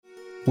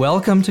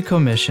Welcome to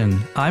Commission.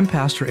 I'm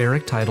Pastor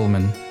Eric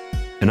Teitelman.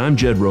 And I'm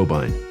Jed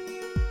Robine.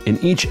 In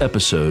each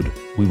episode,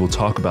 we will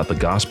talk about the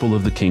gospel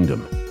of the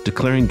kingdom,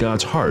 declaring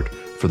God's heart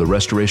for the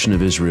restoration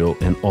of Israel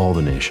and all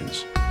the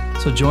nations.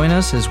 So join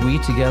us as we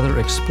together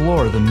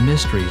explore the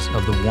mysteries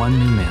of the one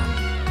new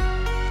man.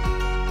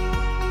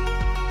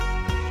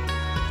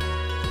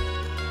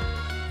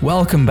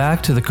 Welcome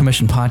back to the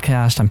Commission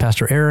Podcast. I'm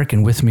Pastor Eric,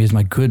 and with me is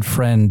my good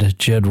friend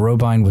Jed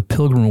Robine with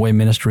Pilgrim Way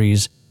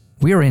Ministries.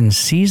 We are in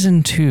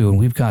Season 2, and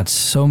we've got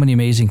so many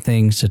amazing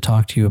things to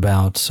talk to you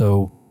about.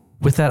 So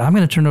with that, I'm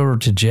going to turn it over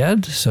to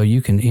Jed so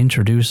you can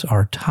introduce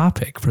our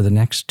topic for the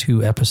next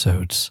 2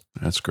 episodes.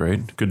 That's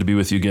great. Good to be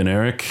with you again,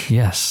 Eric.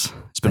 Yes.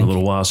 It's been a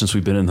little while since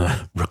we've been in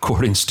the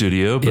recording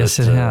studio. But, yes,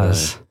 it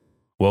has.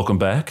 Welcome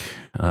back.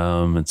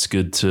 It's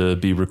good to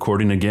be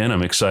recording again.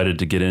 I'm excited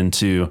to get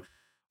into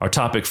our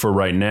topic for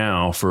right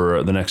now,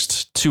 for the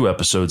next 2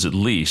 episodes at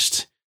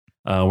least.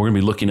 We're going to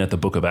be looking at the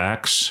book of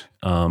Acts.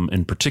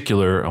 In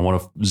particular, I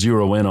want to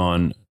zero in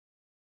on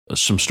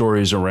some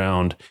stories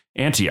around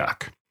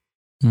Antioch.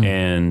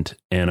 And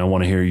I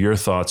want to hear your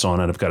thoughts on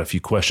it. I've got a few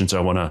questions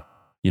I want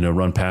to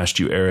run past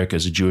you, Eric,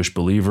 as a Jewish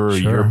believer,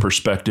 Sure. Your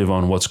perspective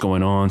on what's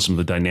going on, some of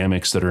the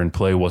dynamics that are in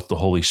play, what the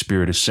Holy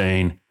Spirit is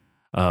saying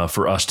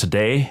for us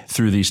today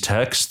through these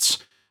texts.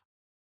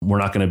 We're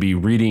not going to be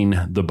reading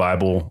the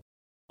Bible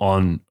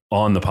on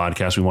the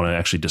podcast. We want to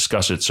actually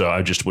discuss it. So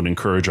I just would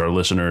encourage our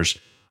listeners.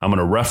 I'm going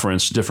to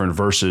reference different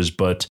verses,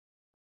 but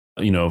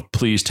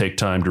please take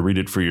time to read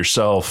it for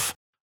yourself.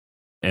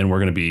 And we're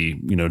going to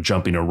be,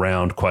 jumping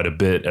around quite a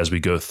bit as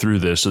we go through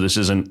this. So this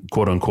isn't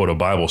quote unquote a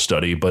Bible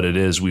study, but it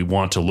is, we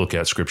want to look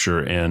at Scripture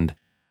and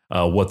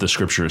what the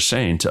Scripture is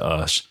saying to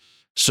us.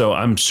 So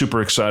I'm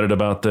super excited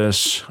about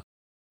this.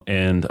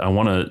 And I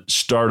want to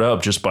start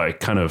up just by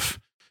kind of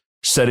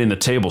setting the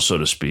table, so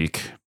to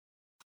speak.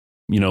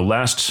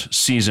 Last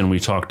season we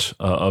talked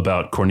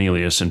about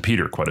Cornelius and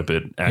Peter quite a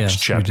bit, Acts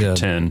chapter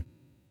 10.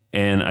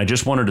 And I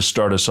just wanted to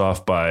start us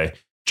off by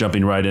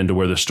jumping right into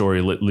where the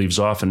story leaves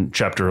off in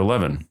chapter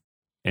 11.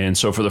 And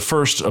so for the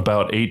first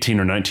about 18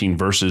 or 19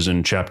 verses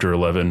in chapter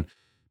 11,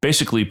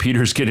 basically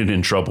Peter's getting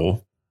in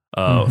trouble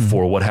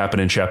for what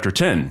happened in chapter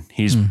 10.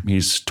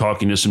 He's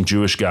talking to some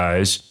Jewish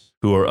guys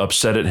who are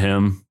upset at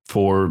him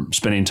for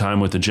spending time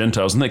with the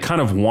Gentiles, and they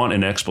kind of want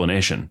an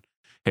explanation.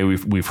 Hey,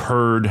 we've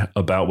heard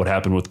about what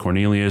happened with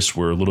Cornelius.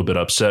 We're a little bit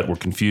upset. We're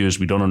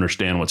confused. We don't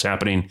understand what's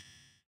happening.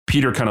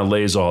 Peter kind of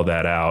lays all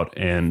that out,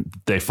 and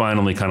they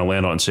finally kind of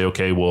land on and say,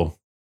 okay, well,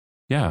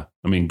 yeah,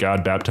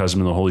 God baptized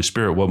him in the Holy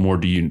Spirit. What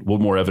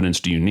more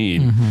evidence do you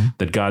need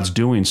that God's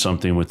doing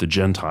something with the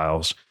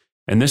Gentiles?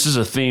 And this is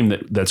a theme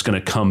that's going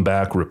to come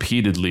back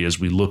repeatedly as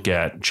we look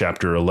at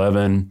chapter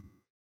 11,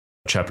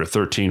 chapter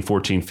 13,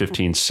 14,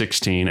 15,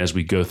 16, as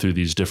we go through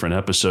these different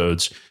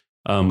episodes.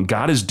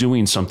 God is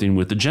doing something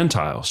with the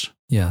Gentiles.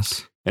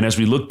 Yes. And as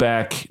we look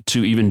back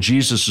to even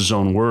Jesus'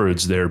 own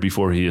words there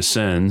before he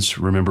ascends,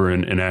 remember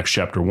in Acts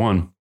chapter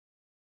 1,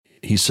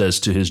 he says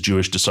to his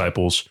Jewish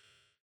disciples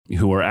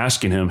who are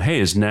asking him,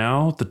 hey, is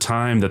now the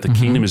time that the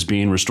kingdom is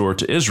being restored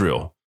to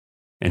Israel?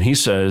 And he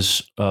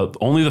says,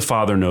 only the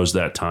Father knows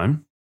that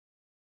time.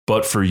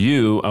 But for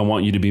you, I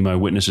want you to be my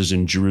witnesses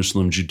in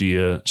Jerusalem,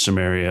 Judea,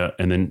 Samaria,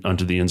 and then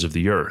unto the ends of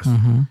the earth.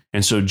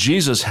 And so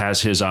Jesus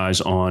has his eyes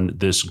on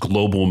this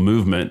global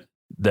movement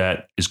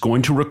that is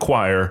going to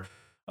require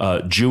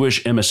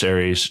Jewish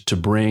emissaries to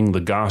bring the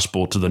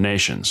gospel to the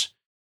nations.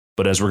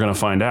 But as we're going to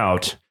find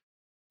out,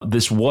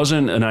 this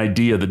wasn't an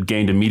idea that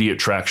gained immediate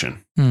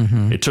traction.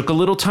 It took a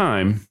little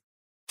time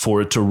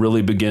for it to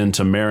really begin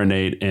to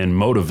marinate and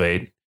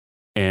motivate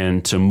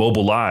and to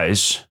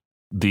mobilize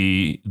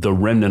the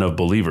remnant of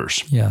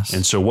believers. Yes.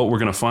 And so what we're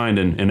going to find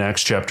in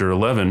Acts chapter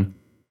 11,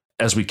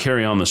 as we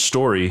carry on the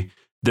story,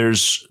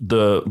 there's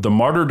the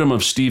martyrdom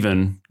of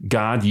Stephen.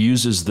 God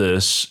uses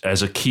this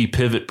as a key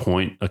pivot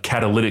point, a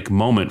catalytic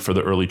moment for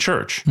the early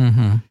church.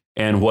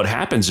 And what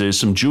happens is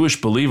some Jewish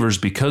believers,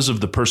 because of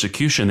the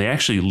persecution, they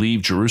actually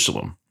leave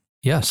Jerusalem.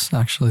 Yes,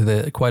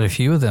 actually, quite a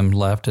few of them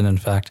left. And in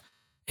fact,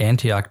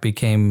 Antioch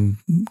became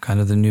kind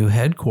of the new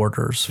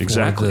headquarters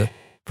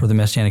for the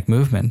Messianic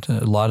movement.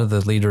 A lot of the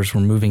leaders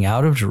were moving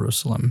out of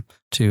Jerusalem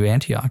to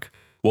Antioch.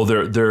 Well,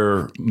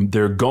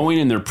 they're going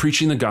and they're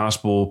preaching the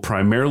gospel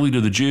primarily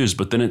to the Jews,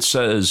 but then it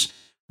says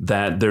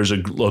that there's a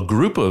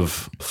group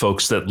of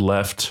folks that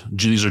left.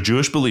 These are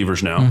Jewish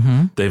believers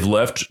now. They've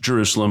left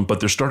Jerusalem, but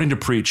they're starting to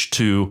preach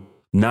to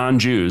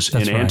non-Jews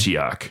in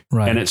Antioch.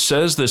 Right. And it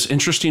says this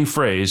interesting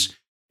phrase,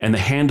 and the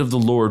hand of the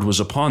Lord was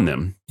upon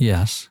them.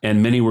 Yes.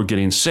 And many were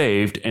getting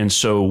saved. And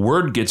so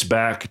word gets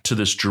back to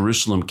this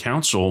Jerusalem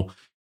council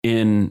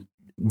in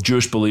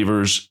Jewish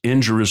believers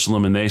in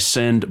Jerusalem, and they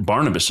send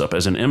Barnabas up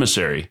as an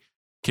emissary.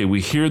 Okay,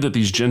 we hear that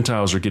these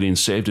Gentiles are getting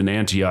saved in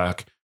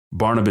Antioch.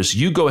 Barnabas,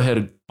 you go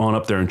ahead on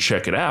up there and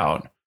check it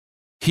out.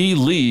 He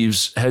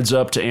leaves, heads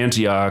up to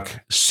Antioch,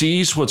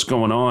 sees what's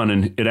going on,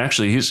 and it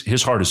actually,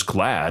 his heart is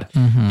glad.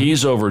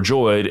 He's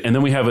overjoyed. And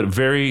then we have a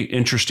very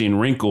interesting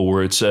wrinkle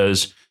where it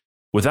says,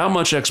 without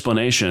much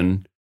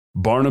explanation,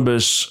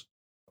 Barnabas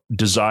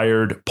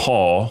desired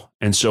Paul,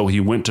 and so he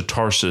went to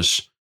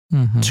Tarsus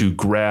to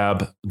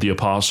grab the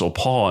apostle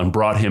Paul and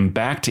brought him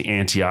back to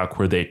Antioch,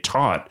 where they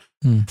taught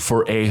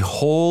for a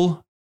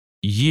whole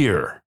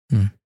year.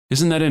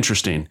 Isn't that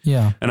interesting?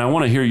 Yeah. And I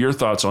want to hear your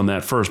thoughts on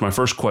that first. My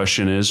first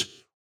question is,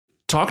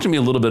 talk to me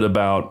a little bit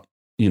about,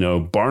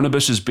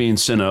 Barnabas is being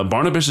sent up.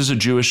 Barnabas is a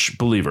Jewish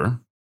believer.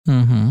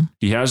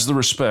 He has the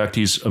respect.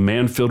 He's a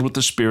man filled with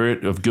the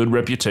Spirit, of good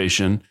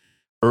reputation,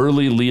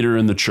 early leader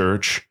in the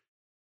church.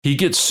 He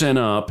gets sent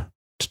up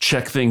to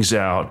check things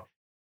out,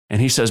 and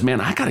he says,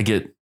 "Man, I gotta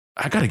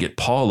get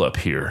Paul up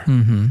here."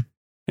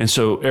 And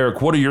so,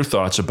 Eric, what are your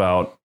thoughts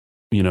about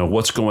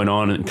what's going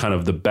on in kind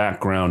of the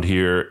background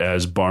here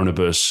as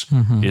Barnabas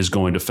is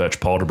going to fetch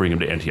Paul to bring him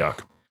to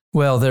Antioch?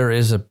 Well, there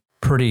is a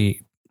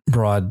pretty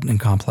broad and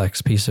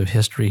complex piece of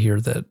history here,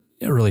 that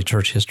early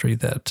church history,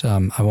 that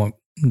I won't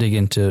dig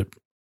into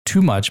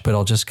too much, but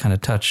I'll just kind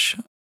of touch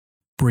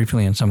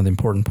briefly on some of the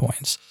important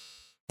points.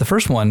 The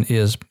first one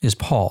is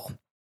Paul,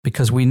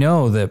 because we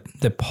know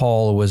that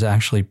Paul was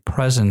actually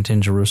present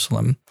in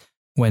Jerusalem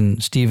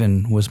when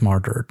Stephen was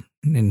martyred.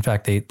 In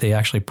fact, they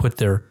actually put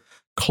their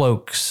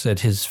cloaks at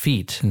his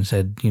feet and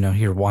said,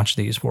 "Here, watch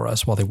these for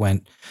us," while they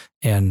went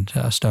and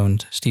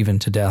stoned Stephen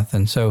to death.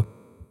 And so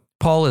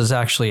Paul is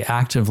actually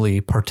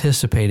actively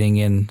participating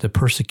in the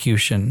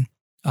persecution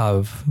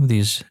of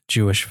these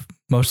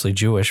mostly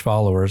Jewish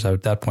followers.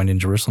 At that point in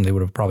Jerusalem, they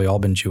would have probably all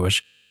been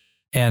Jewish.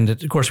 And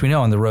of course, we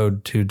know on the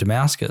road to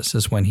Damascus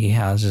is when he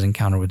has his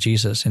encounter with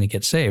Jesus and he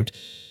gets saved.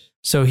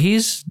 So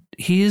he's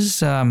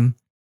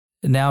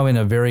now in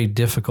a very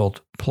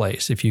difficult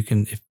place. If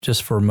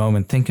just for a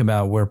moment think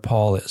about where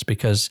Paul is,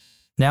 because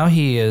now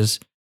he's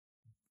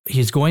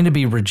going to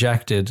be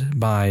rejected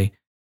by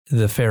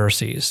the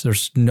Pharisees.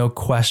 There's no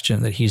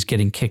question that he's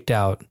getting kicked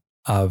out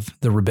of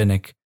the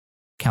rabbinic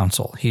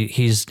council.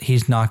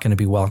 He's not going to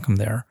be welcome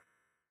there.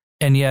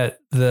 And yet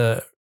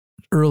the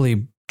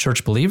early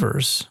church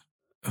believers,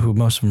 who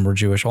most of them were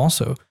Jewish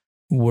also,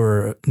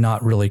 were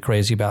not really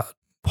crazy about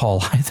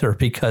Paul either,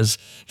 because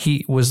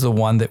he was the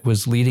one that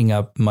was leading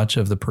up much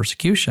of the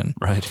persecution.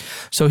 Right.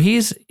 So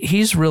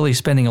he's really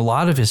spending a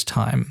lot of his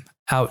time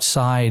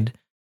outside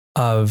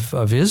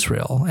of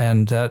Israel,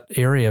 and that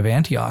area of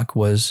Antioch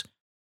was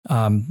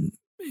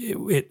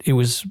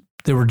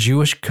there were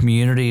Jewish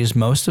communities.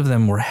 Most of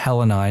them were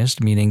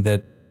Hellenized, meaning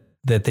that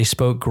they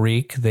spoke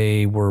Greek.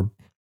 They were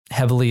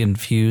heavily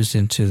infused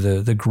into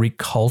the Greek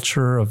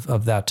culture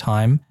of that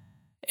time.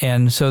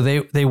 And so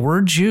they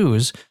were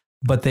Jews,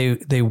 but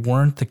they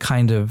weren't the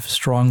kind of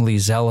strongly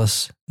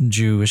zealous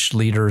Jewish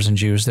leaders and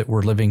Jews that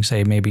were living,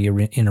 say, maybe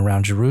in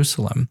around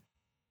Jerusalem.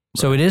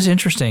 Right. So it is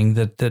interesting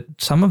that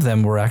some of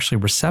them were actually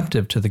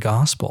receptive to the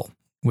gospel,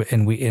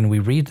 and we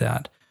read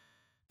that.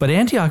 But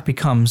Antioch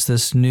becomes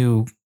this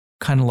new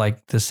kind of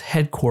like this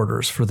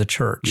headquarters for the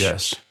church.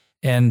 Yes.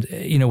 And,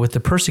 with the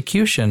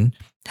persecution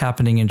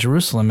happening in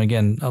Jerusalem,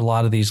 again, a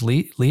lot of these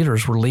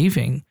leaders were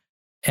leaving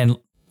and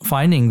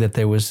finding that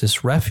there was this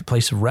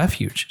place of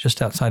refuge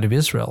just outside of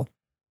Israel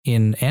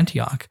in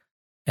Antioch.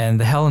 And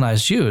the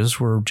Hellenized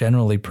Jews were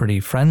generally pretty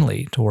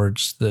friendly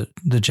towards the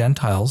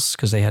Gentiles,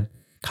 because they had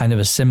kind of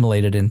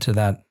assimilated into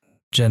that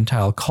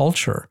Gentile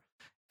culture.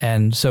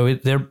 And so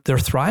they're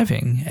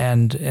thriving,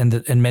 and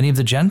many of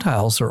the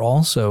Gentiles are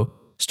also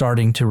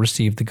starting to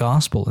receive the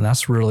gospel. And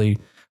that's really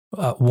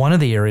one of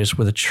the areas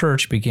where the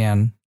church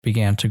began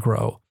to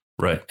grow.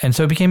 Right. And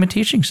so it became a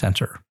teaching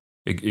center.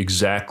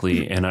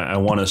 Exactly. And I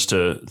want us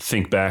to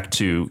think back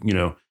to,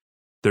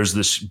 there's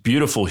this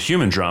beautiful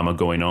human drama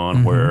going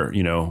on where,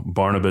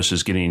 Barnabas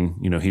is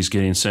getting, he's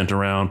getting sent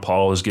around.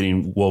 Paul is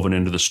getting woven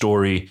into the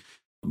story.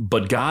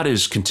 But God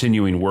is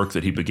continuing work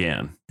that he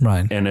began.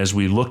 Right. And as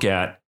we look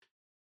at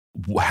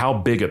how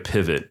big a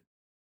pivot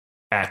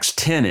Acts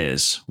 10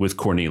 is with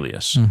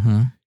Cornelius,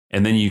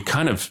 and then you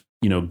kind of,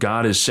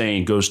 God is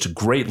saying, goes to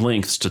great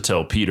lengths to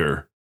tell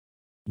Peter,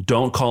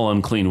 don't call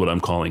unclean what I'm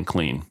calling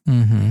clean.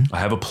 I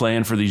have a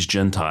plan for these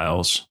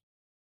Gentiles.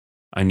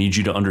 I need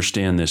you to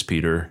understand this,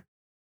 Peter.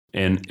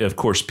 And of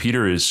course,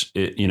 Peter is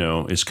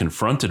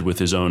confronted with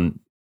his own,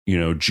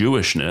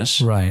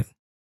 Jewishness. Right.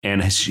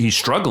 And he's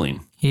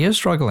struggling. He is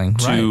struggling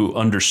to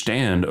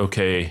understand,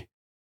 okay,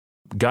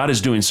 God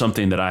is doing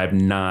something that I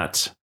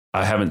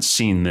haven't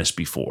seen this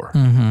before.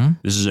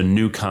 This is a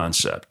new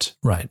concept.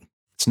 Right.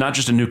 It's not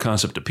just a new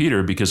concept to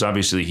Peter, because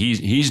obviously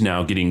he's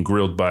now getting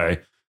grilled by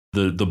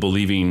the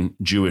believing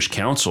Jewish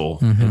council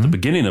at the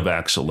beginning of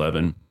Acts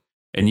 11.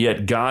 And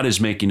yet God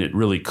is making it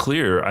really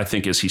clear, I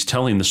think, as he's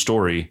telling the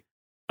story,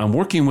 I'm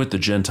working with the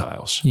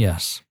Gentiles.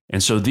 Yes.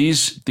 And so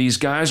these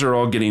guys are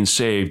all getting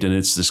saved, and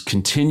it's this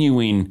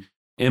continuing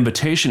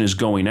invitation is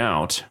going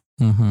out.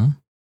 And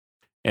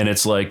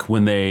it's like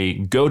when they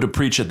go to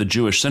preach at the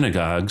Jewish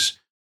synagogues,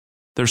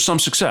 there's some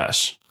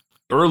success,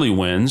 early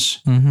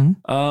wins,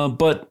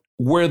 but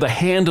where the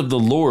hand of the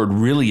Lord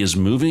really is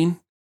moving,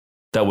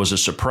 that was a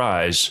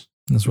surprise,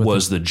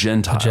 was the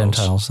Gentiles. The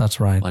Gentiles, that's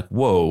right. Like,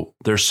 whoa,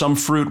 there's some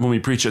fruit when we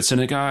preach at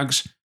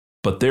synagogues,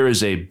 but there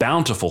is a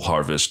bountiful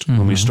harvest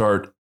when we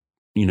start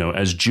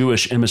as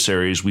Jewish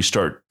emissaries, we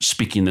start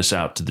speaking this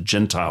out to the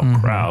Gentile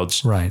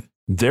crowds. Right.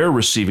 They're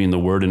receiving the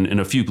word. And in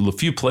a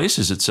few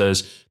places, it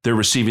says they're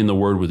receiving the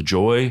word with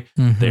joy.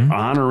 They're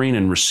honoring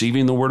and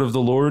receiving the word of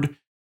the Lord.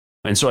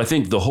 And so I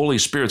think the Holy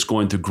Spirit's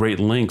going through great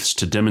lengths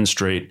to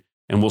demonstrate,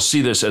 and we'll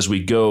see this as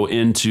we go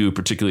into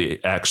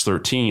particularly Acts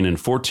 13 and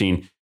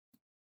 14,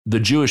 the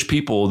Jewish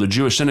people, the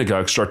Jewish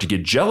synagogues start to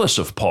get jealous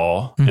of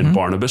Paul and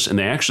Barnabas, and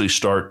they actually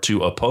start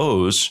to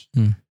oppose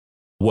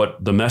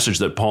what the message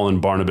that Paul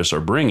and Barnabas are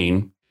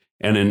bringing.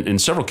 And in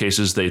several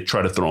cases, they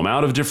try to throw them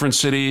out of different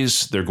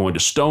cities. They're going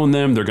to stone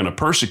them. They're going to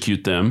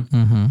persecute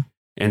them.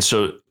 And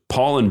so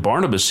Paul and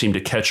Barnabas seem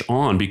to catch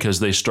on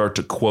because they start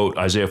to quote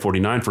Isaiah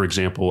 49, for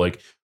example,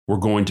 like, we're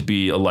going to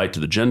be a light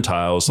to the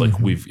Gentiles. Like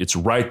it's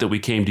right that we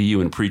came to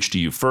you and preached to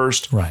you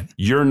first. Right.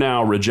 You're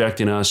now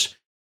rejecting us.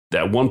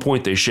 At one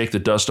point, they shake the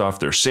dust off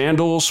their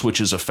sandals,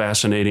 which is a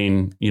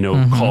fascinating,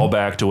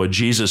 callback to what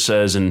Jesus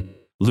says in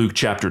Luke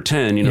chapter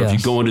 10. If you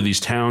go into these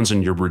towns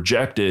and you're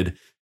rejected,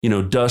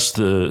 dust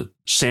the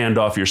sand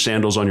off your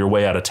sandals on your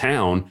way out of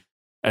town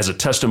as a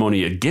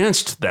testimony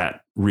against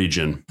that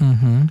region.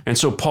 And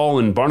so Paul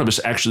and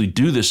Barnabas actually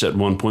do this at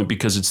one point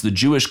because it's the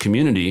Jewish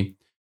community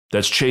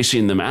that's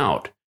chasing them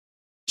out,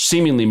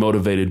 seemingly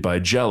motivated by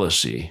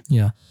jealousy.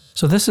 Yeah.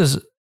 So this is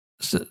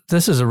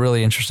a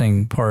really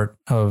interesting part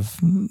of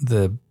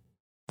the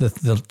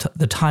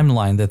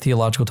timeline, the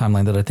theological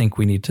timeline that I think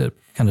we need to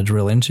kind of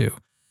drill into.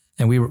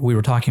 And we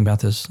were talking about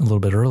this a little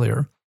bit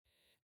earlier.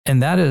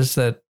 And that is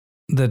that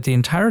the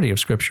entirety of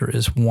Scripture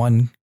is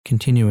one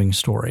continuing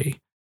story.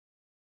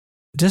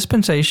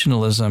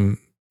 Dispensationalism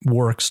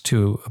works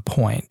to a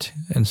point.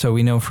 And so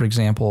we know, for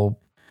example,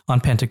 on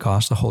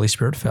Pentecost, the Holy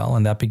Spirit fell,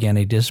 and that began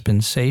a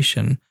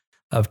dispensation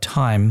of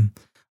time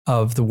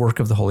of the work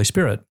of the Holy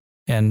Spirit.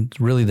 And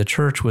really the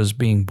church was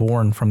being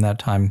born from that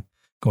time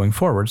going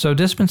forward. So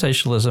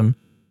dispensationalism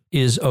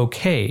is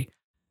okay.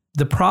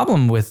 The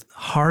problem with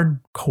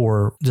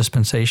hardcore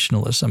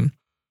dispensationalism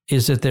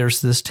is that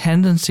there's this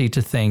tendency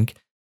to think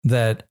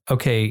that,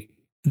 okay,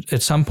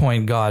 at some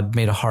point God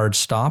made a hard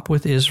stop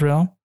with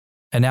Israel,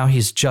 and now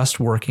he's just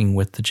working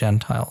with the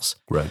Gentiles.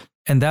 Right.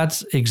 And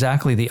that's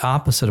exactly the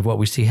opposite of what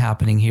we see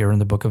happening here in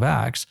the book of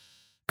Acts.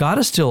 God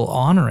is still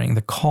honoring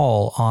the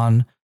call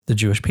on the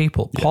Jewish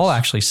people. Yes. Paul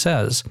actually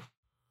says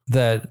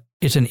that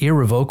it's an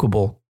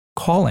irrevocable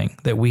calling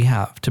that we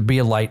have to be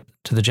a light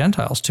to the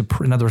Gentiles,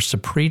 in other words, to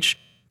preach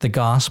the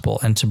gospel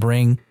and to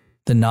bring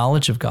the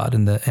knowledge of God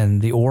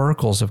and the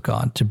oracles of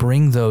God, to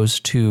bring those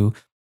to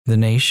the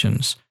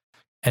nations.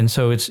 And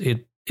so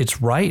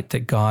it's right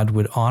that God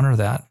would honor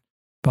that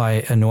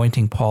by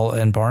anointing Paul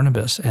and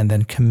Barnabas and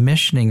then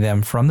commissioning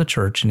them from the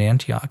church in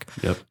Antioch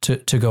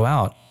to go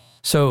out.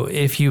 So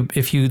if you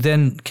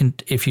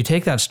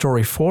take that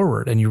story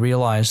forward and you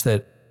realize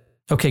that,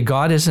 okay,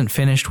 God isn't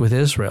finished with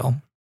Israel,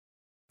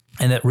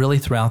 and that really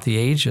throughout the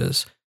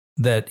ages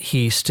that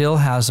he still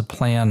has a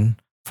plan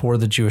for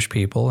the Jewish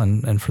people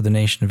and for the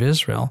nation of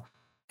Israel.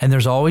 And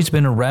there's always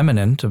been a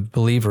remnant of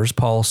believers.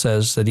 Paul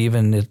says that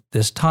even at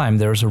this time,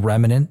 there's a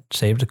remnant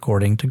saved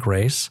according to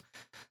grace,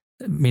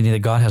 meaning that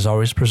God has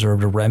always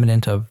preserved a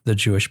remnant of the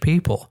Jewish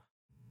people.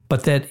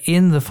 But that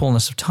in the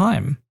fullness of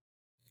time,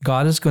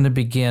 God is going to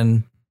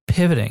begin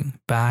pivoting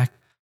back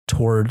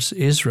towards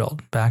Israel,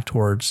 back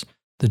towards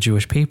the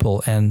Jewish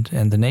people and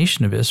the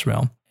nation of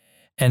Israel.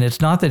 And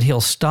it's not that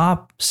he'll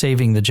stop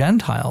saving the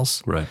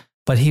Gentiles, right,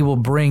 but he will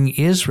bring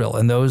Israel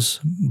and those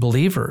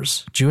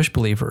believers, Jewish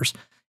believers,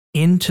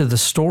 into the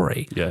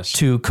story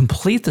to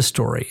complete the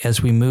story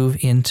as we move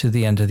into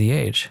the end of the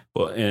age.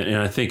 Well, and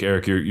I think,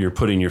 Eric, you're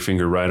putting your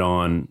finger right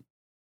on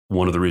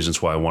one of the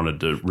reasons why I wanted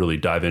to really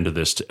dive into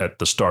this at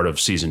the start of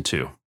season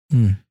 2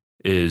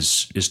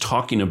 is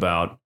talking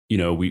about,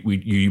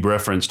 you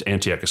referenced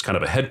Antioch as kind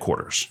of a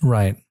headquarters.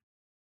 Right.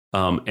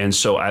 And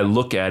so I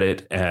look at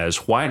it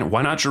as why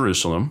not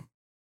Jerusalem?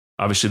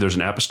 Obviously, there's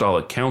an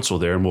apostolic council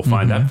there, and we'll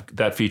find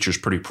that features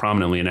pretty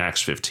prominently in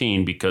Acts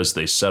 15 because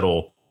they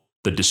settle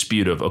the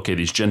dispute of, okay,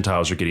 these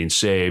Gentiles are getting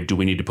saved. Do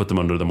we need to put them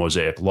under the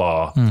Mosaic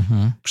law,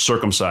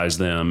 circumcise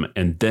them,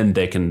 and then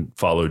they can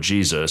follow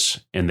Jesus?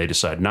 And they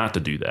decide not to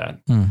do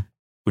that,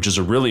 which is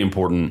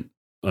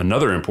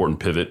another important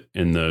pivot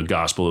in the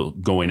gospel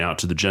going out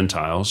to the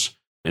Gentiles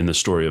in the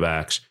story of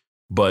Acts.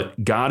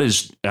 But God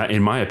is,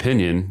 in my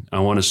opinion, I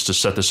want us to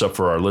set this up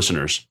for our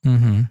listeners.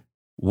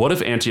 What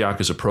if Antioch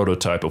is a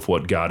prototype of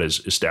what God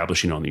is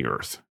establishing on the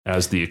earth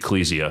as the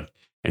ecclesia?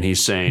 And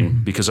he's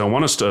saying, because I'm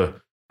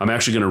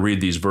actually going to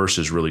read these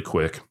verses really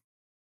quick.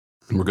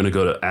 And we're going to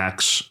go to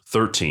Acts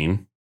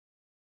 13.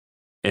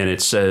 And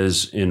it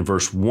says in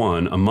verse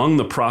 1, among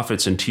the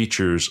prophets and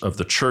teachers of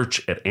the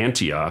church at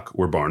Antioch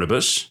were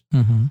Barnabas,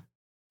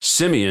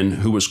 Simeon,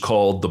 who was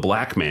called the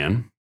Black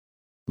Man,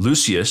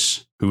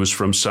 Lucius, who was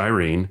from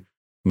Cyrene,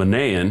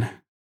 Manaen,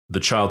 the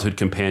childhood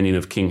companion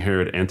of King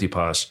Herod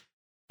Antipas,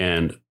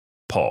 and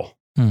Paul.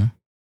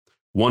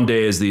 One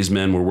day as these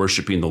men were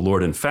worshiping the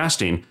Lord and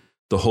fasting,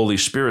 the Holy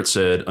Spirit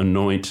said,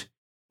 anoint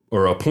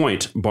or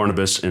appoint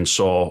Barnabas and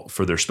Saul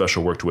for their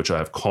special work to which I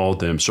have called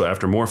them. So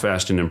after more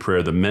fasting and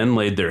prayer, the men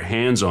laid their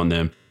hands on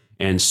them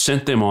and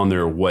sent them on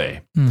their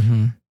way.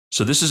 Mm-hmm.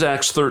 So this is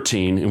Acts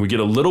 13, and we get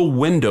a little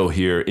window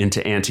here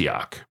into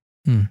Antioch.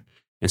 And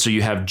so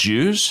you have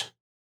Jews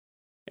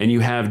and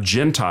you have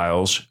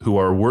Gentiles who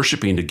are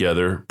worshiping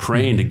together,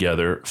 praying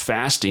together,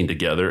 fasting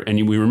together.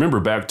 And we remember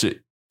back to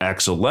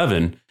Acts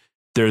 11,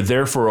 they're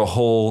there for a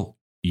whole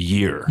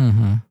year.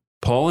 Mm-hmm.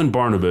 Paul and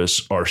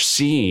Barnabas are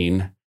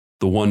seeing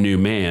the one new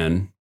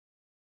man,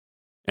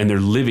 and they're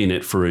living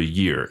it for a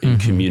year in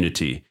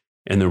community.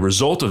 And the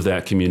result of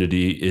that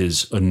community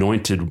is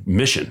anointed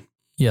mission.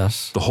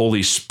 Yes. The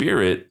Holy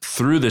Spirit,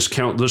 through this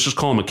let's just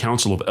call them a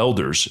council of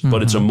elders,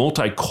 but it's a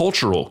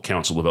multicultural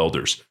council of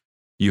elders.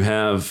 You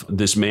have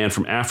this man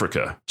from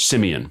Africa,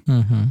 Simeon.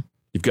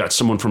 You've got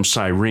someone from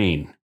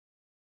Cyrene.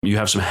 You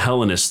have some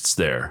Hellenists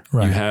there.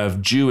 Right. You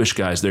have Jewish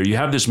guys there. You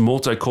have this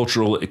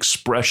multicultural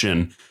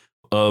expression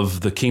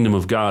of the kingdom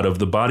of God, of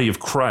the body of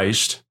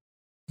Christ,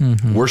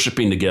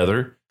 worshiping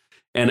together.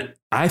 And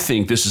I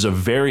think this is a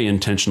very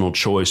intentional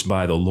choice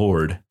by the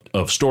Lord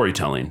of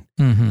storytelling,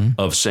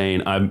 of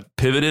saying, I'm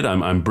pivoted,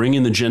 I'm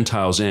bringing the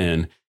Gentiles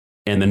in,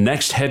 and the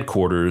next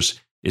headquarters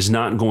is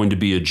not going to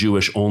be a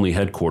Jewish-only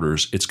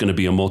headquarters. It's going to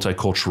be a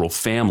multicultural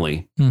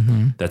family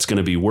that's going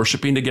to be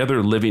worshiping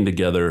together, living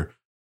together,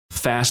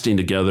 fasting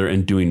together,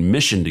 and doing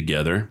mission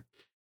together.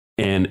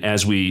 And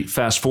as we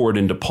fast forward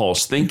into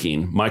Paul's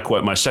thinking,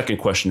 my second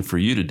question for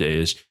you today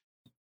is,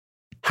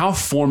 how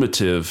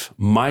formative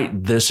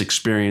might this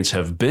experience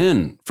have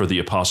been for the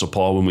Apostle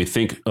Paul when we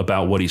think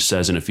about what he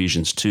says in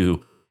Ephesians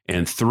 2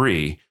 and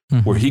 3,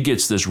 where he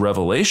gets this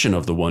revelation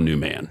of the one new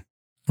man?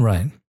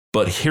 Right.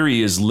 But here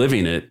he is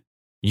living it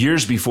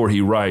years before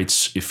he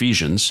writes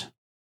Ephesians.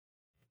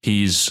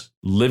 He's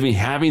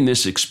having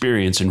this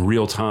experience in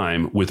real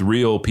time with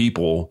real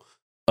people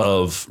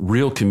of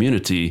real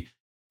community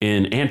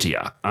in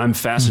Antioch. I'm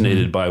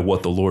fascinated by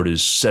what the Lord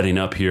is setting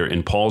up here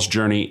in Paul's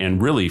journey,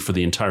 and really for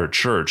the entire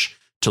church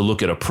to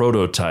look at a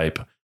prototype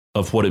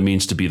of what it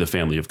means to be the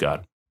family of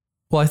God.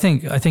 Well, I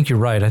think you're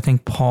right. I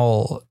think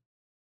Paul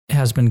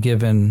was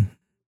given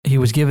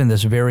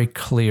this very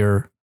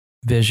clear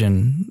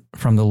vision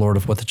from the Lord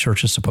of what the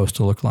church is supposed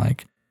to look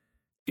like.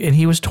 And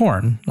he was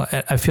torn.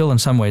 I feel in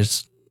some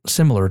ways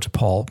similar to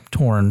Paul,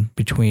 torn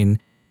between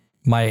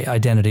my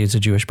identity as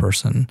a Jewish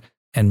person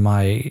and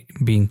my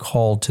being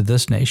called to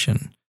this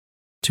nation,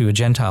 to a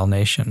Gentile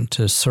nation,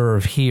 to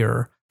serve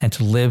here and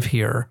to live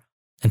here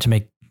and to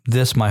make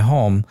this my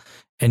home.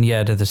 And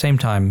yet at the same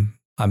time,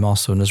 I'm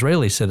also an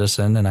Israeli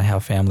citizen and I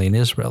have family in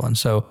Israel. And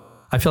so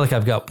I feel like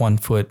I've got one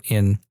foot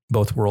in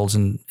both worlds.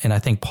 And I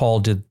think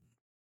Paul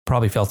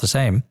probably felt the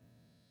same.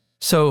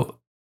 So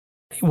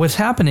what's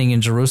happening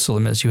in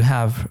Jerusalem is you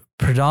have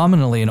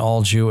predominantly an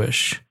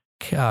all-Jewish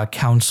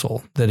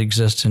council that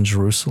exists in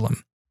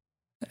Jerusalem.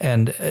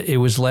 And it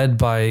was led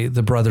by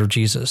the brother of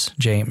Jesus,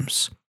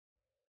 James.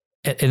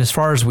 And as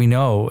far as we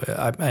know,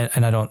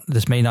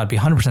 this may not be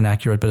 100%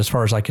 accurate, but as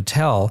far as I could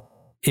tell,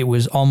 it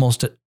was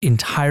almost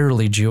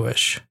entirely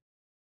Jewish.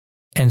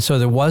 And so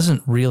there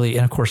wasn't really,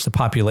 and of course the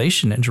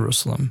population in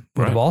Jerusalem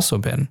would have also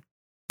been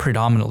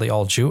predominantly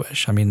all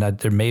Jewish. I mean,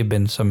 there may have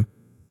been some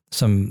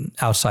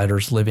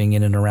outsiders living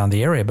in and around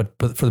the area,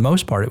 but for the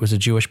most part, it was a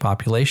Jewish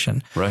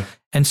population. Right.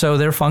 And so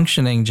they're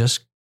functioning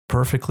just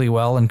perfectly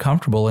well and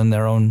comfortable in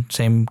their own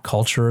same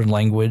culture and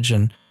language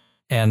and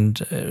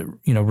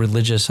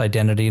religious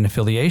identity and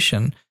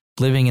affiliation,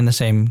 living in the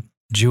same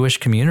Jewish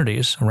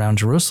communities around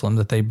Jerusalem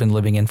that they've been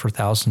living in for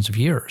thousands of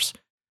years.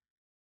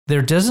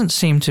 There doesn't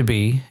seem to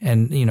be,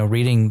 and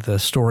reading the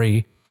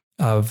story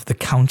of the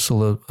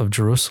Council of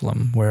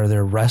Jerusalem, where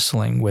they're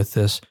wrestling with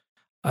this,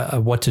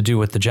 what to do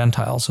with the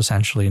Gentiles,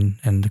 essentially,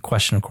 and the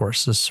question, of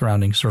course, is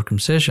surrounding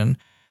circumcision.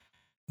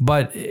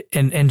 But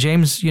and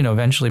James,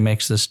 eventually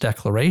makes this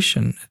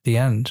declaration at the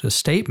end, a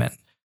statement.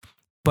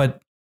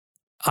 But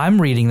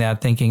I'm reading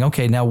that thinking,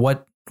 okay, now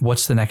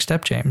what's the next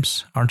step,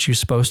 James? Aren't you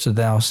supposed to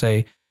now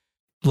say,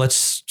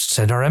 let's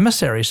send our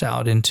emissaries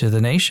out into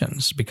the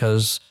nations,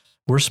 because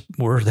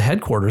we're the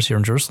headquarters here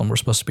in Jerusalem. We're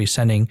supposed to be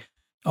sending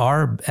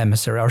our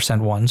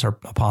sent ones, our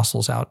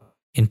apostles out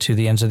into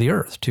the ends of the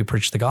earth to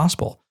preach the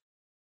gospel.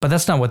 But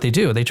that's not what they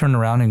do. They turn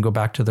around and go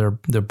back to their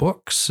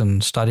books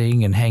and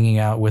studying and hanging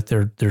out with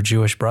their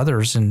Jewish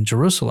brothers in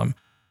Jerusalem.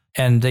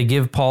 And they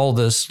give Paul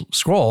this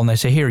scroll and they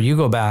say, here, you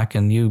go back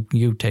and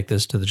you take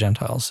this to the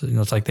Gentiles.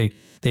 It's like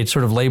they'd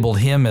sort of labeled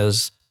him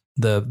as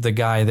the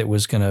guy that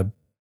was going to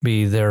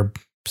be their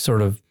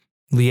sort of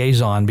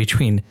liaison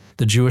between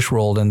the Jewish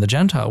world and the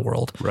Gentile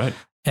world. Right.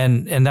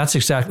 And that's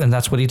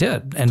what he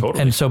did. And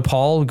totally. And so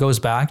Paul goes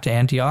back to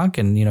Antioch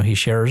and he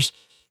shares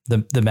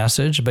the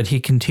message, but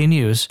he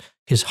continues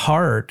his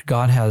heart.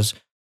 God has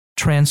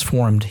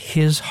transformed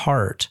his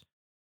heart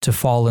to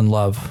fall in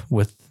love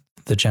with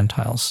the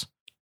Gentiles.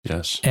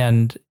 Yes.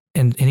 And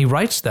he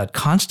writes that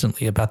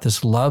constantly about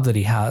this love that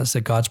he has,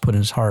 that God's put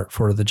in his heart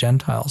for the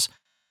Gentiles.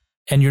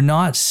 And you're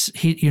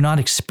not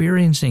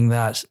experiencing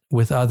that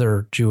with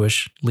other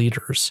Jewish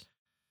leaders.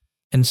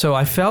 And so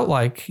I felt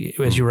like,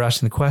 as you were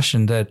asking the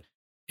question, that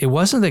it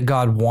wasn't that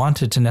God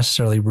wanted to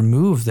necessarily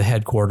remove the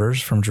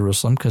headquarters from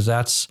Jerusalem, because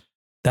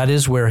that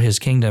is where his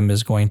kingdom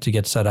is going to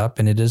get set up,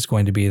 and it is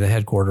going to be the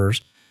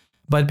headquarters.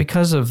 But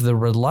because of the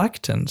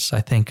reluctance,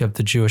 I think, of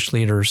the Jewish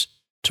leaders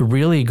to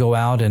really go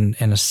out and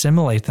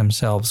assimilate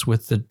themselves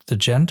with the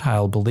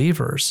Gentile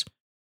believers,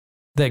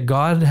 that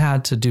God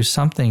had to do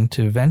something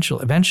to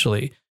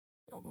eventually,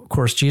 of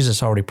course,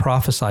 Jesus already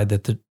prophesied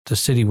that the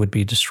city would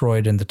be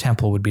destroyed and the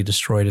temple would be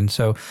destroyed. And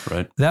so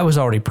that was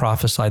already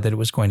prophesied that it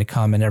was going to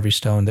come and every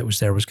stone that was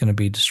there was going to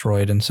be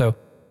destroyed. And so,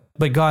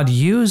 but God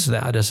used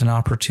that as an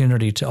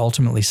opportunity to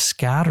ultimately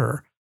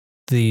scatter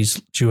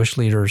these Jewish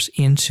leaders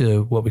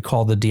into what we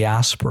call the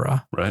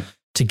diaspora,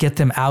 to get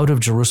them out of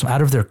Jerusalem,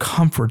 out of their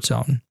comfort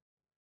zone.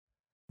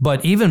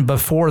 But even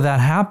before that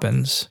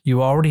happens,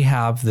 you already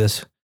have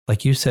this,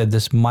 like you said,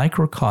 this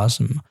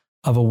microcosm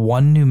of a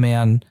one new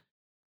man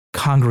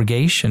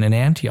congregation in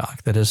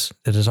Antioch that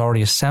is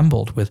already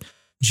assembled with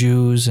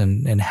Jews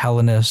and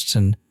Hellenists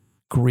and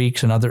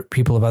Greeks and other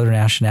people of other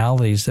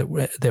nationalities that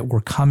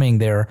were coming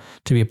there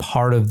to be a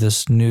part of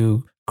this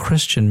new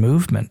Christian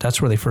movement.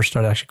 That's where they first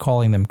started actually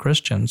calling them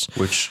Christians.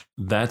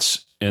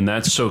 That's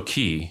so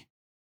key,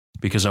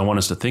 because I want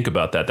us to think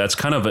about that.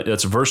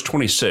 That's verse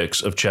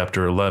 26 of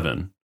chapter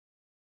 11,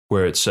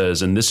 where it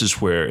says, and this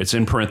is where it's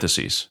in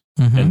parentheses,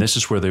 and this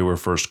is where they were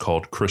first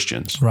called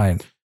Christians.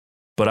 Right.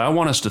 But I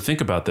want us to think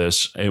about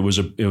this. It was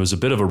a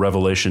bit of a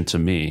revelation to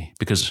me,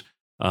 because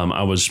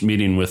I was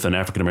meeting with an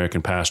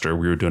African-American pastor.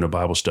 We were doing a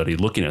Bible study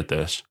looking at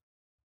this,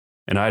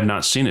 and I had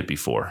not seen it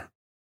before,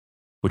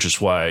 which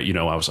is why,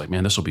 I was like,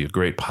 man, this will be a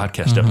great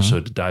podcast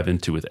episode to dive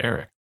into with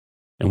Eric.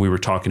 And we were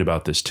talking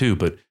about this too.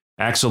 But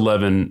Acts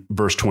 11,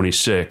 verse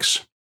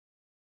 26,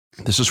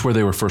 this is where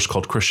they were first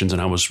called Christians.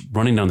 And I was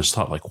running down this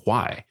thought, like,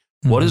 why?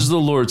 What is the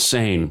Lord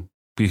saying?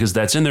 Because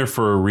that's in there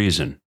for a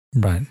reason.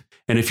 Right.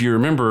 And if you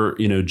remember,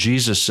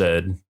 Jesus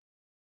said,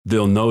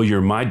 they'll know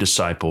you're my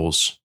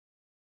disciples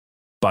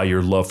by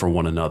your love for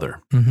one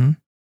another.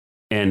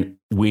 And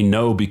we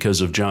know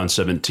because of John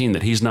 17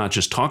 that he's not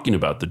just talking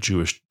about the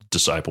Jewish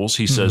disciples.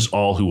 He says,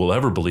 all who will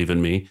ever believe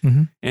in me.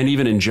 And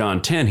even in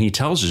John 10, he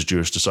tells his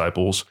Jewish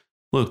disciples,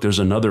 look, there's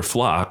another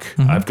flock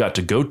I've got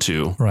to go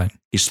to. Right.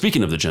 He's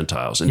speaking of the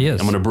Gentiles. And I'm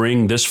going to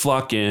bring this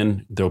flock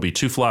in. There'll be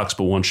two flocks,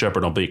 but one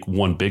shepherd. I'll make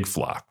one big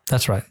flock.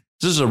 That's right.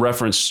 This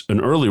is an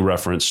early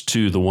reference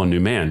to the one new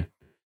man.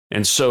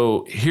 And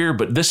so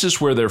but this is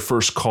where they're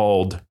first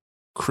called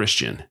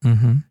Christian.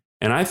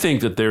 And I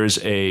think that there is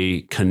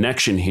a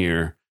connection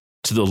here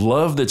to the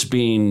love that's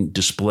being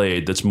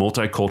displayed, that's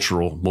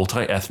multicultural,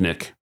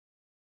 multi-ethnic,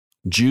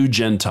 Jew,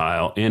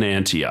 Gentile in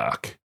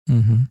Antioch.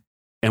 And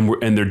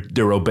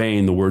they're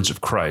obeying the words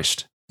of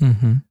Christ.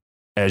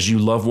 As you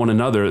love one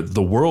another,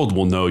 the world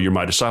will know you're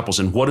my disciples.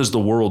 And what does the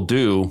world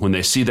do when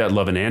they see that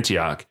love in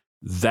Antioch?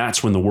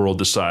 That's when the world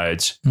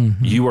decides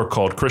you are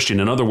called Christian.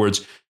 In other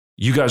words,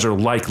 you guys are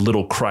like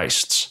little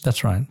Christs.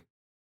 That's right.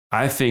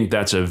 I think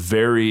that's a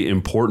very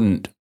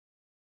important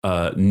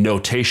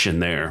notation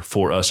there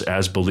for us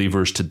as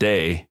believers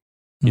today.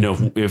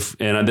 And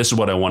this is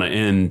what I want to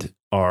end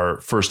our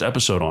first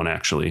episode on,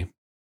 actually,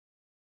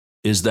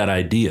 is that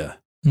idea.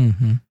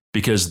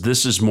 Because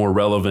this is more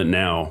relevant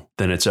now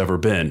than it's ever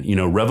been.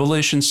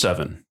 Revelation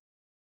 7,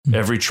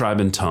 every tribe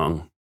and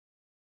tongue,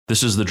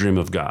 this is the dream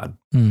of God.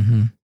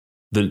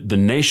 The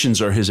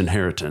nations are his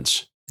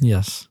inheritance.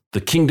 Yes.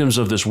 The kingdoms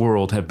of this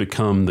world have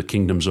become the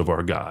kingdoms of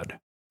our God.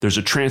 There's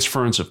a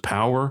transference of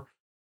power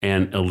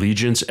and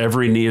allegiance.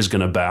 Every knee is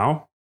going to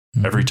bow.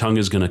 Every tongue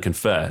is going to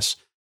confess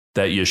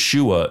that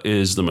Yeshua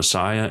is the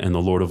Messiah and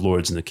the Lord of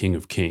Lords and the King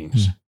of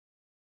Kings.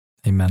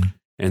 Amen.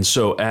 And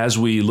so as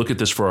we look at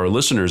this for our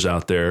listeners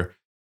out there,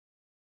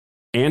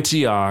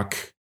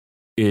 Antioch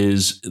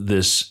is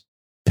this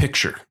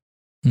picture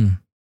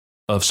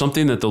of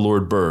something that the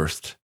Lord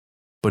birthed,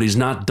 but he's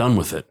not done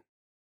with it.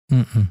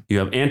 You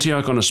have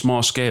Antioch on a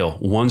small scale,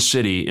 one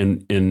city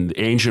in the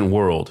ancient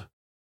world.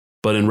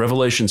 But in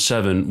Revelation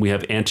 7, we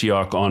have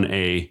Antioch on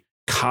a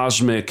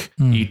cosmic,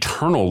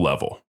 eternal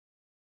level,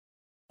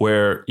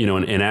 where,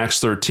 in Acts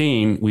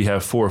 13, we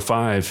have 4 or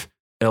 5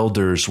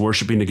 elders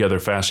worshiping together,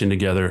 fasting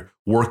together,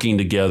 working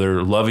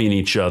together, loving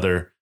each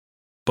other.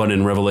 But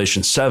in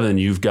Revelation 7,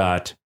 you've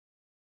got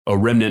a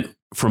remnant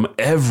from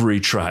every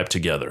tribe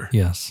together.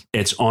 Yes.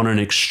 It's on an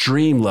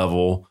extreme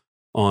level,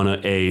 on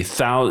a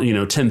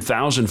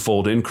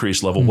 10,000-fold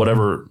increase level,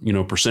 whatever,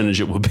 percentage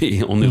it will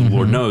be, only the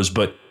Lord knows.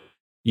 But,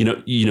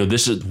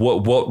 this is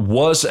what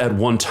was at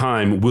one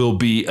time will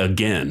be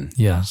again.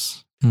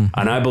 Yes.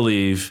 And I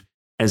believe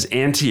as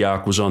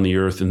Antioch was on the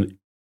earth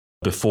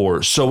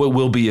before, so it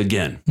will be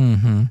again.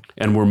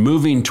 And we're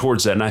moving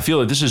towards that. And I feel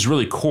like this is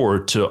really core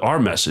to our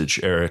message,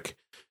 Eric,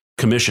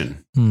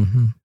 commission,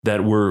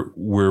 that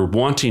we're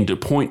wanting to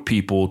point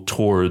people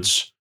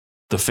towards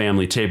the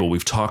family table.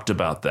 We've talked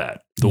about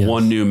that. The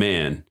one new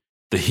man,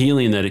 the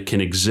healing that it can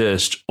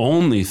exist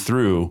only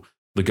through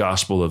the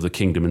gospel of the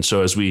kingdom. And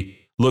so as we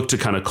look to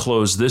kind of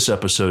close this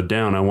episode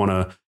down, I want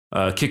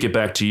to kick it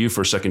back to you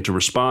for a second to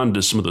respond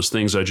to some of those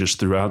things I just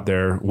threw out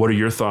there. What are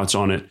your thoughts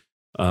on it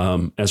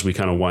as we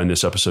kind of wind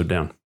this episode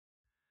down?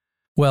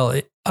 Well,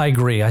 I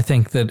agree. I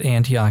think that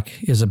Antioch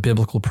is a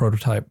biblical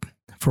prototype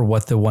for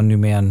what the One New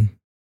Man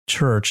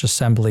church,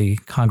 assembly,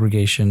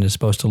 congregation is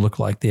supposed to look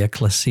like, the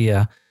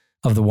ecclesia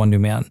of the One New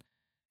Man.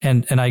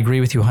 And I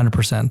agree with you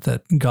 100%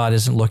 that God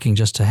isn't looking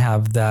just to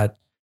have that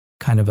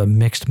kind of a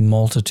mixed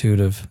multitude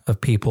of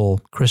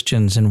people,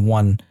 Christians in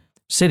one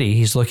city.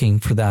 He's looking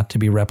for that to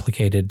be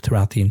replicated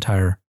throughout the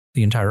entire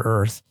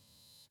earth.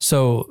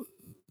 So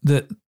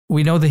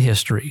we know the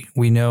history.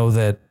 We know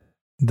that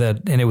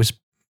and it was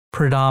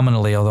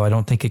predominantly, although I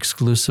don't think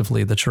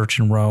exclusively, the church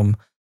in Rome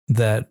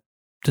that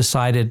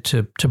decided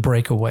to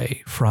break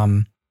away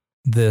from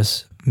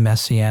this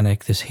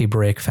messianic, this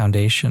Hebraic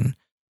foundation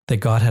that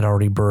God had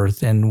already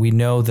birthed. And we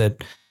know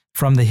that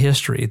from the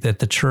history that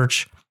the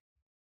church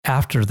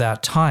after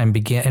that time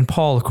began, and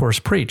Paul, of course,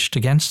 preached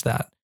against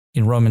that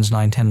in Romans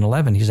 9, 10, and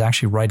 11. He's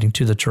actually writing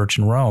to the church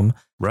in Rome.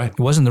 Right. It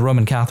wasn't the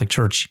Roman Catholic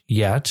Church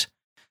yet,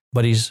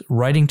 but he's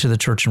writing to the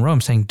church in Rome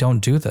saying, don't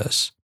do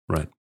this.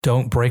 Right.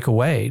 Don't break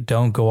away.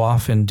 Don't go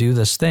off and do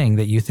this thing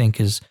that you think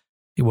is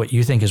what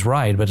you think is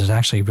right, but is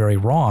actually very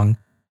wrong.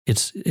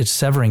 It's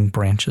severing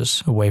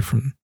branches away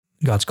from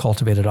God's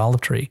cultivated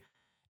olive tree.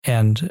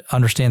 And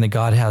understand that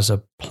God has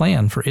a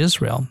plan for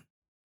Israel,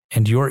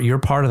 and you're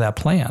part of that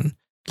plan.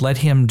 Let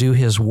him do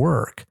his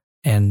work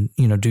and,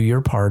 do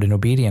your part in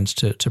obedience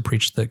to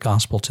preach the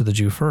gospel to the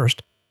Jew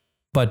first,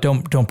 but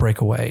don't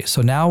break away.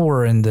 So now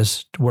we're in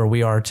this, where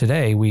we are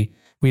today. We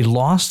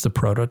lost the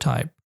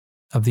prototype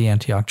of the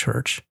Antioch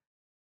church.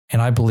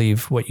 And I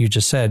believe what you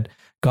just said,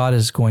 God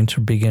is going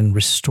to begin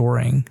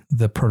restoring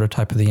the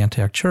prototype of the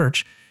Antioch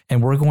church.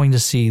 And we're going to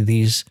see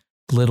these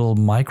little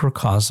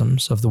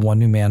microcosms of the One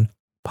New Man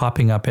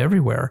popping up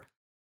everywhere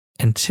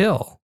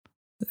until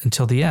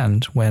the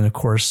end, when, of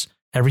course,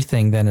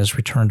 everything then is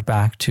returned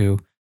back to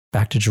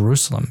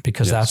Jerusalem,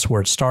 because Yes. that's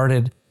where it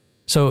started.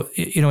 So,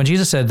 when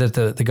Jesus said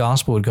that the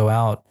gospel would go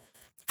out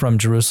from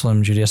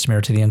Jerusalem, Judea,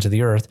 Samaria, to the ends of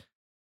the earth,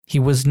 he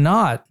was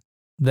not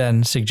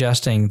then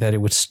suggesting that it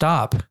would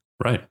stop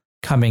Right.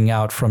 coming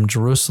out from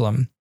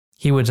Jerusalem.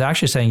 He was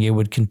actually saying it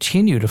would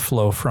continue to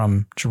flow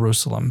from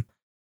Jerusalem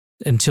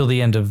until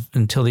the end of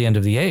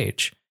the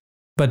age.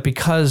 But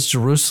because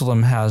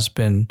Jerusalem has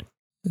been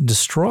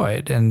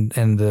destroyed and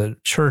the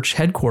church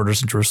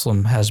headquarters in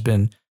Jerusalem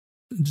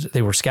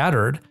they were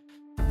scattered,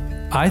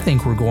 I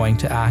think we're going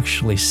to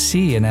actually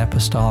see an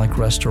apostolic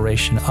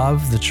restoration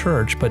of the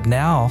church. But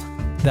now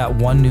that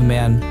One New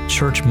Man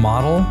church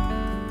model,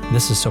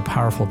 this is so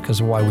powerful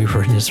because of why we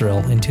were in Israel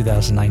in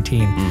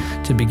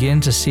 2019, to begin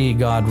to see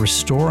God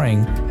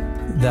restoring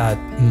that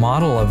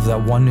model of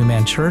that One New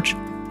Man church,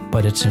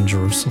 but it's in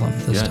Jerusalem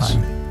this Yes.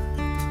 time.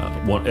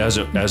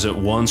 As it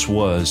once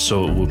was,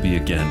 so it will be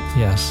again.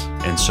 Yes.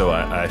 And so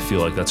I feel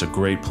like that's a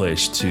great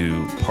place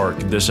to park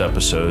this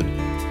episode.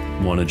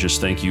 I want to just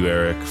thank you,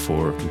 Eric,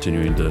 for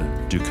continuing to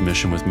do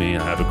commission with me.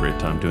 I have a great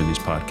time doing these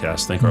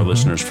podcasts. Thank our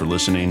listeners for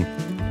listening,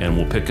 and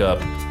we'll pick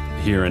up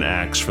here in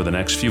Acts for the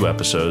next few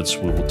episodes.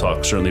 We will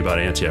talk certainly about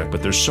Antioch,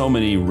 but there's so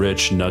many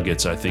rich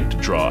nuggets, I think, to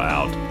draw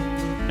out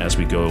as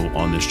we go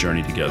on this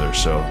journey together.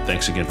 So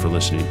thanks again for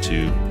listening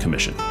to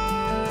Commission.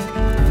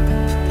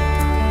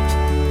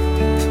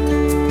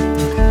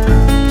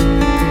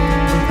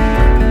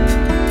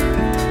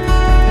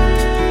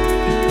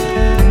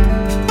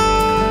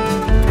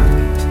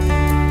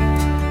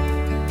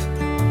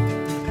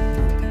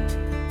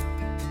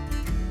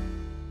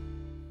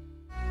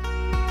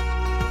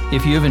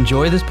 If you have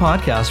enjoyed this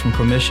podcast from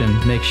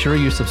Commission, make sure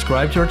you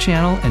subscribe to our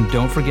channel and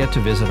don't forget to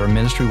visit our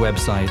ministry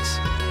websites.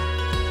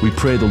 We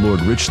pray the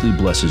Lord richly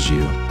blesses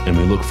you, and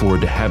we look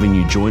forward to having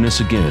you join us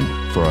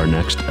again for our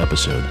next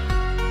episode.